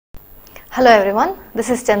Hello everyone, this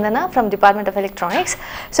is Chandana from Department of Electronics.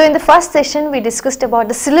 So in the first session we discussed about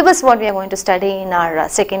the syllabus what we are going to study in our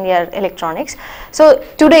second year electronics. So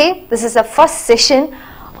today this is the first session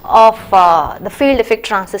of the field effect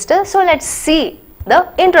transistor. So let's see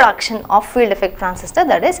the introduction of field effect transistor,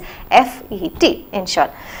 that is FET in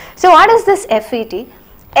short. So what is this FET?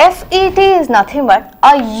 FET is nothing but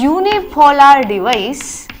a unipolar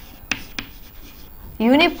device,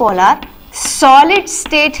 unipolar solid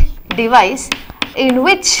state device in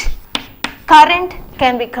which current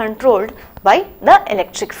can be controlled by the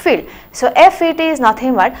electric field. So FET is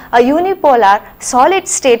nothing but a unipolar solid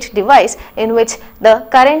state device in which the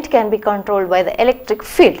current can be controlled by the electric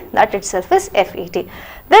field. That itself is FET.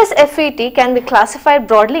 This FET can be classified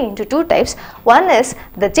broadly into two types. One is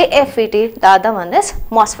the gFET, the other one is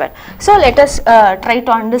MOSFET. So let us try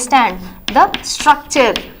to understand the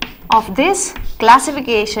structure of this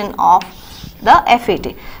classification of the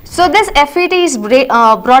FET. So this FET is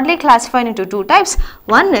broadly classified into two types.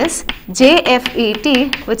 One is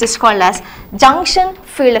JFET, which is called as junction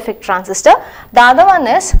field effect transistor. The other one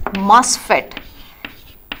is MOSFET,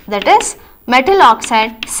 that is metal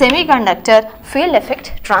oxide semiconductor field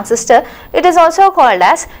effect transistor. It is also called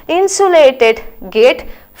as insulated gate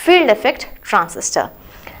field effect transistor.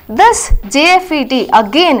 This JFET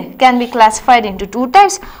again can be classified into two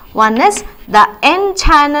types. One is the N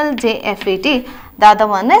channel JFET, the other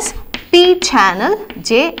one is P channel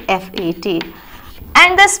JFET.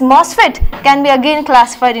 And this MOSFET can be again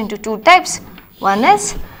classified into two types. One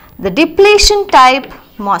is the depletion type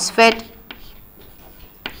MOSFET,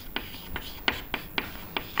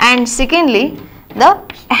 and secondly the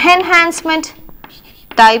enhancement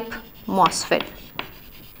type MOSFET.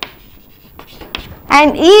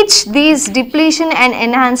 And each these depletion and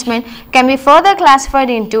enhancement can be further classified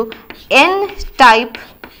into N type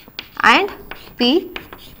and P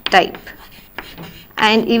type,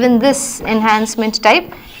 and even this enhancement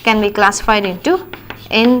type can be classified into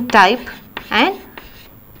N type and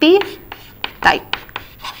P type.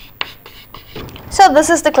 So this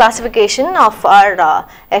is the classification of our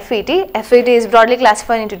FET. FET is broadly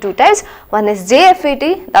classified into two types. One is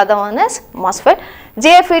JFET, the other one is MOSFET.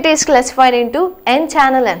 JFET is classified into N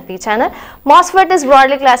channel and P channel. MOSFET is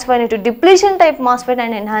broadly classified into depletion type MOSFET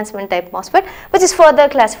and enhancement type MOSFET, which is further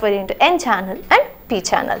classified into N channel and P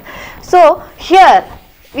channel. So here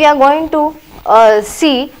we are going to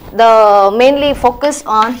see the mainly focus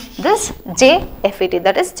on this JFET,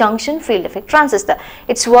 that is junction field effect transistor.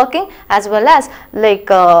 Its working as well as like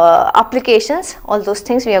applications, all those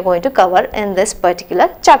things we are going to cover in this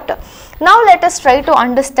particular chapter. Now let us try to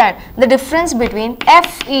understand the difference between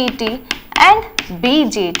FET and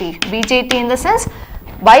BJT. BJT in the sense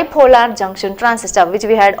bipolar junction transistor, which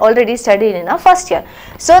we had already studied in our first year.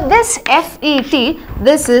 So this FET,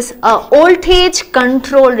 this is a voltage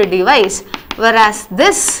controlled device, whereas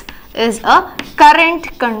this is a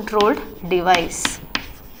current controlled device.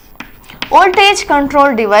 Voltage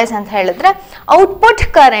controlled device ಅಂತ ಹೇಳಿದ್ರೆ output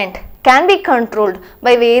current can be controlled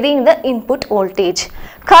by varying the input voltage.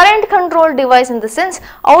 Current controlled device in the sense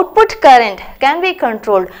output current can be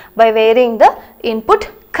controlled by varying the input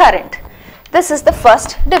current. This is the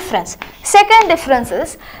first difference. Second difference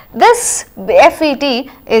is this FET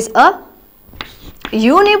is a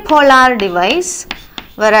unipolar device,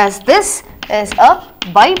 whereas this is a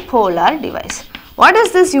bipolar device. What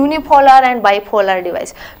is this unipolar and bipolar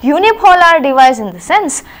device? Unipolar device in the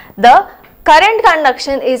sense the current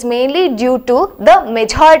conduction is mainly due to the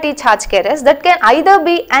majority charge carriers, that can either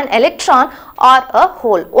be an electron or a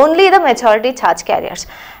hole, only the majority charge carriers.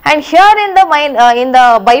 And here in the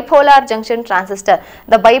bipolar junction transistor,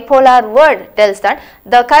 the bipolar word tells that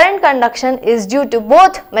the current conduction is due to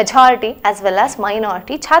both majority as well as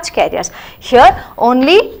minority charge carriers. Here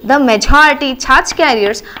only the majority charge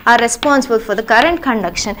carriers are responsible for the current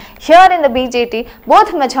conduction. Here in the BJT,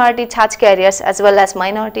 both majority charge carriers as well as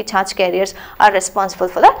minority charge carriers are responsible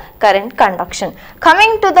for the current conduction.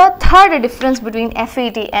 Coming to the third difference between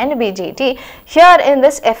FET and BJT, here in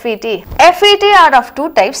this FET are of two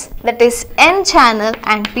types, that is N channel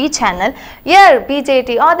and P channel. Here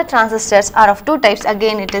BJT or the transistors are of two types,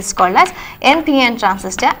 again it is called as NPN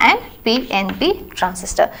transistor and PNP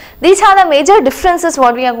transistor. These are the major differences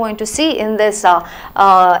what we are going to see in this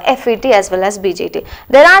FET as well as BJT.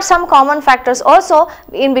 There are some common factors also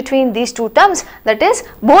in between these two terms, that is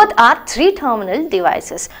both are three terminal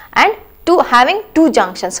devices and having two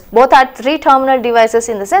junctions. Both are three terminal devices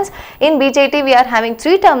in the sense in BJT we are having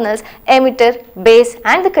three terminals, emitter, base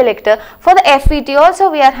and the collector. For the FET also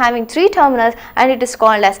we are having three terminals and it is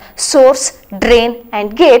called as source, drain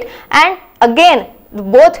and gate, and again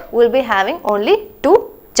both will be having only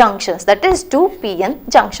two junctions, that is 2 PN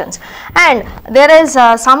junctions. And there is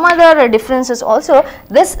some other differences also.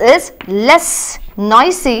 This is less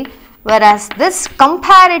noisy, whereas this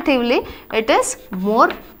comparatively it is more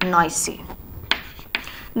noisy.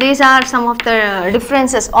 These are some of the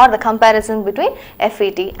differences or the comparison between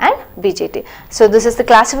FET and BJT. So this is the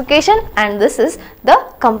classification and this is the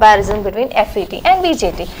comparison between FET and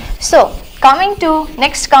BJT. So coming to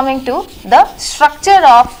the structure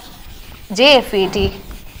of JFET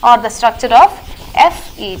or the structure of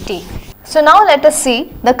FET. So now let us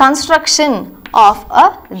see the construction of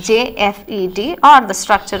a JFET or the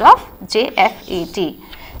structure of JFET.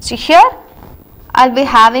 So here I will be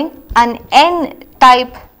having an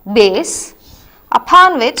N-type base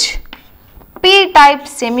upon which P-type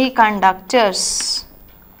semiconductors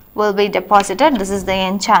will be deposited. This is the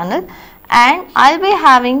N channel, and I will be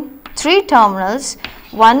having 3 terminals.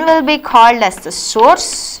 One will be called as the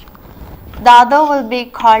source, the other will be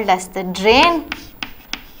called as the drain,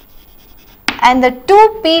 and the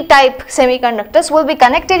 2 P-type semiconductors will be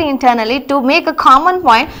connected internally to make a common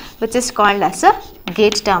point which is called as a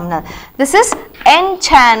gate terminal. This is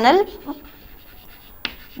N-channel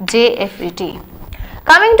JFET.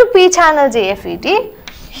 Coming to P-channel JFET,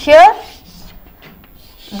 here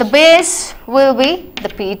the base will be the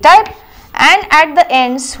P-type and at the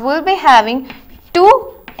ends we will be having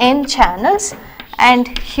 2 N channels,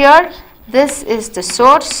 and here this is the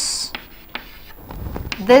source,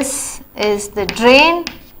 this is the drain,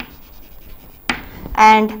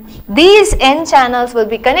 and these N channels will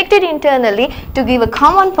be connected internally to give a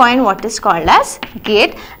common point what is called as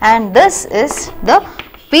gate, and this is the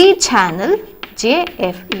P channel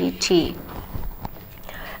JFET.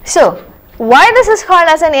 So why this is called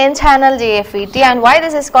as an N channel JFET and why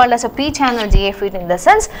this is called as a P channel JFET, in the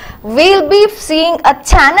sense we will be seeing a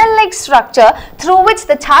channel like structure through which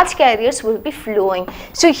the charge carriers will be flowing.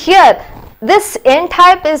 So here this N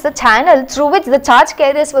type is the channel through which the charge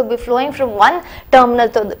carriers will be flowing from one terminal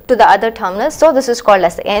to the other terminal. So this is called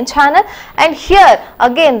as the N channel, and here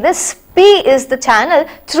again this P is the channel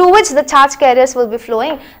through which the charge carriers will be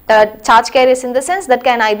flowing. The charge carriers in the sense that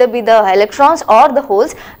can either be the electrons or the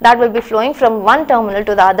holes that will be flowing from one terminal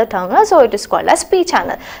to the other terminal. So it is called as P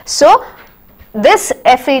channel. So this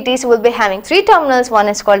FETs will be having 3 terminals. One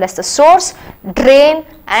is called as the source, drain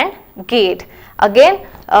and gate. Again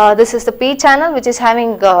this is the P channel which is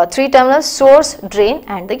having 3 terminals: source, drain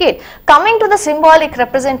and the gate. Coming to the symbolic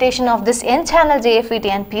representation of this N channel JFET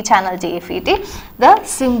and P channel JFET, the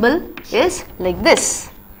symbol is like this.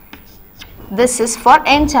 This is for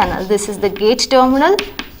N channel. This is the gate terminal,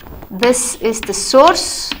 this is the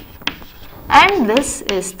source and this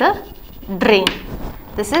is the drain.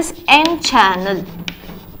 This is N channel.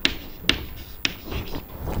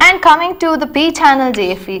 And coming to the P channel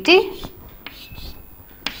JFET,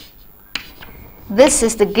 this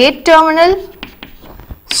is the gate terminal,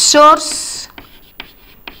 source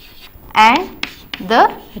and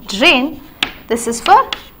the drain. This is for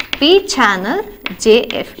P channel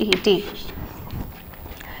JFET.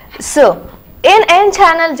 So in N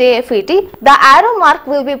channel JFET, the arrow mark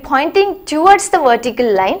will be pointing towards the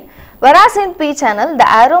vertical line, whereas in P channel the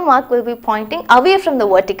arrow mark will be pointing away from the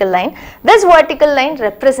vertical line. This vertical line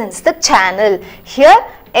represents the channel. Here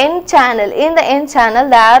N channel, in the N channel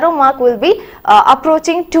the arrow mark will be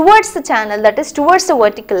approaching towards the channel, that is towards the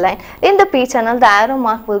vertical line. In the P channel the arrow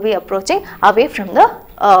mark will be approaching away from the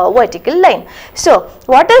vertical line. So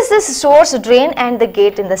what is this source, drain and the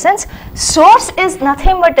gate? In the sense, source is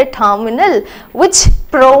nothing but a terminal which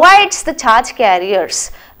provides the charge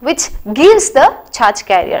carriers, which gives the charge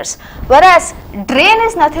carriers, whereas drain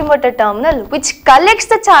is nothing but a terminal which collects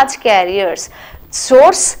the charge carriers.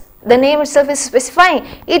 Source, the name itself is specifying,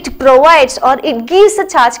 it provides or it gives the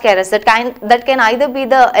charge carriers that can either be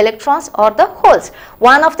the electrons or the holes.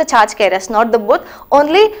 One of the charge carriers, not the both,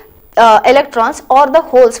 only electrons or the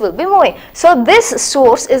holes will be moving. So this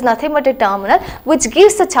source is nothing but a terminal which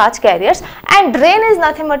gives the charge carriers, and drain is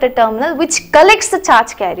nothing but a terminal which collects the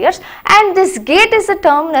charge carriers, and this gate is a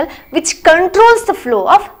terminal which controls the flow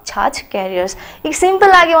of charge carriers. ಈಗ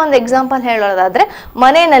simple ಆಗಿ ಒಂದು example ಹೇಳೋದಾದ್ರೆ,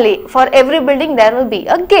 ಮನೆಯಲ್ಲಿ for every building there will be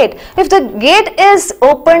a gate. If the gate is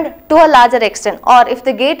opened to a larger extent, or if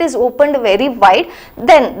the gate is opened very wide,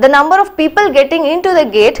 then the number of people getting into the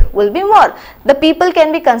gate will be more. The people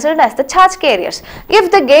can be considered as the charge carriers. If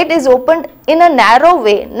the gate is opened in a narrow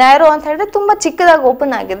way, narrow ಅಂತ ಹೇಳಿದ್ರೆ ತುಂಬಾ ಚಿಕ್ಕದಾಗಿ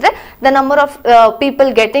open ಆಗಿದ್ರೆ, the number of people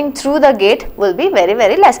getting through the gate will be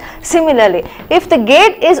very less. Similarly, if the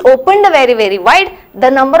gate is opened very wide,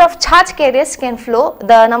 the number of charge carriers can flow,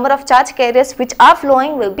 the number of charge carriers which are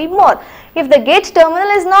flowing will be more. If the gate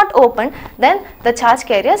terminal is not open, then the charge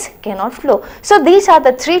carriers cannot flow. So these are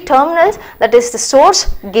the three terminals, that is the source,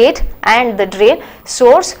 gate and the drain.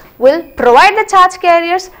 Source will provide the charge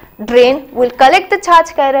carriers, drain will collect the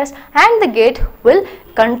charge carriers, and the gate will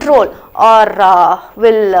control or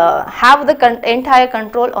will have the entire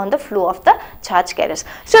control on the flow of the charge carriers.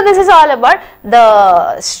 So this is all about the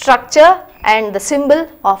structure and the symbol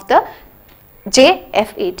of the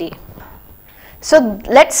JFET. So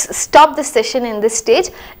let's stop this session in this stage.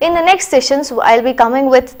 In the next sessions, I'll be coming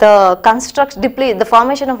with the the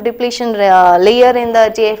formation of depletion layer in the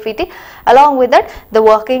JFET. Along with that, the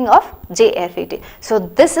working of JFET. So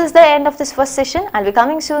this is the end of this first session. I'll be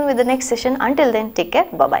coming soon with the next session. Until then, take care.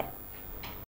 Bye bye.